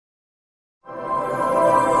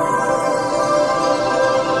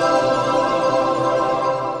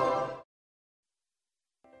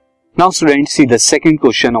Now students, see the second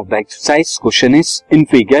question of the exercise. Question is, in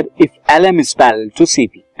figure, if LM is parallel to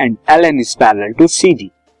CB and LN is parallel to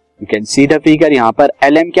CD. You can see the figure. यहाँ पर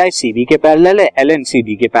LM क्या है, CB के parallel है, LN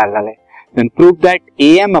CD के parallel है. Then prove that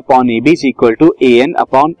AM upon AB is equal to AN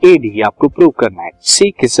upon AD. ये आपको प्रूव करना है. See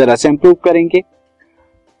किस तरह से हम प्रूव करेंगे.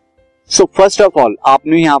 So first of all,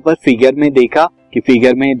 आपने यहाँ पर फिगर में देखा कि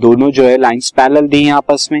फिगर में दोनों जो है लाइंस पैरेलल दी हैं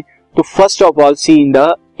आपस में. तो first of all see in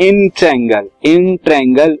the in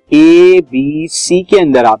triangle ABC के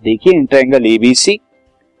अंदर आप देखिए, in triangle ABC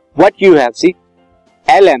what you have see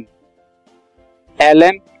LM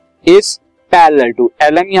is parallel to,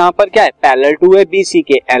 LM यहाँ पर क्या है, पैरेलल टू है BC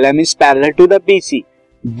के, LM is parallel to the BC.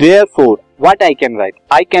 Therefore what I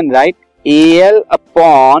can write AL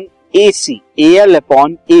upon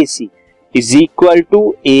AC is equal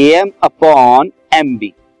to AM upon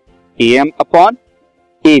MB, AM upon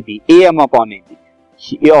AB.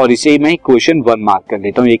 और इसे मैं question 1 mark कर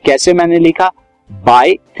लेता हूं. ये कैसे मैंने लिखा,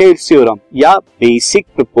 बाय थेल्स थ्योरम या basic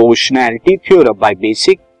proportionality theorem, by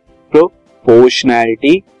basic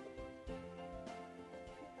proportionality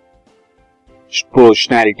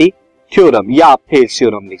theorem, या आप थेल्स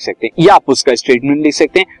थ्योरम लिख सकते हैं, या आप उसका स्टेटमेंट लिख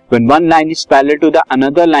सकते हैं. When one line is parallel to the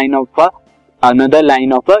another line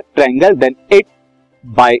of a triangle, then it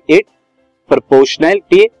by it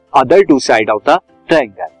proportionality other two side of the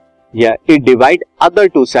triangle, या it divide other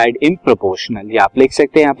two side in proportional, या आप लिख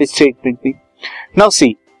सकते हैं यहाँ पे स्टेटमेंट में. Now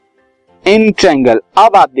see in triangle,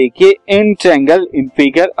 अब आप देखिए in triangle in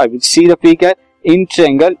figure, I will see the figure in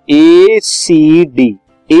triangle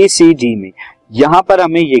ACD में यहां पर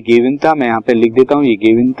हमें ये गिवन था, मैं यहां पे लिख देता हूं, ये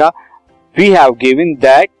गिवन था. We have given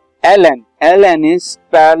that LN is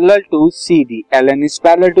parallel to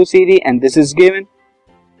CD, and this is given.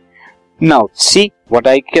 Now see what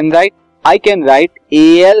I can write. I can write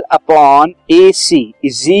AL upon AC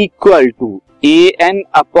is equal to AN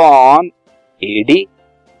upon AD.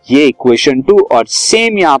 ये equation 2 और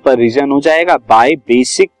same यहाँ पर reason हो जाएगा bye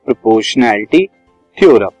basic proportionality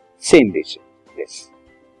theorem, same reason. Yes.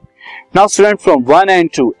 Now student from 1 and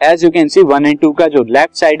 2, as you can see 1 and 2 का जो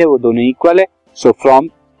left side है वो दोनों इक्वल है. सो from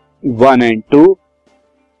 1 and 2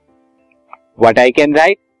 what I can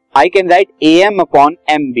write AM upon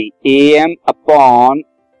MB, AM upon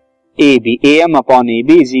AB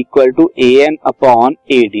is equal to AN upon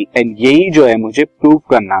AD, and यही जो है मुझे प्रूव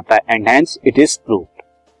करना था, and hence it is proved.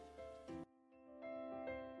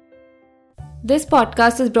 This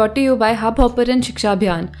podcast is brought to you by Hubhopper and Shiksha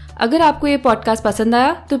Abhiyan. अगर आपको ये podcast पसंद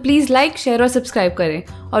आया तो प्लीज़ लाइक, शेयर और सब्सक्राइब करें,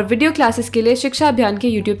 और वीडियो क्लासेस के लिए शिक्षा अभियान के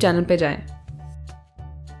यूट्यूब चैनल पर जाएं.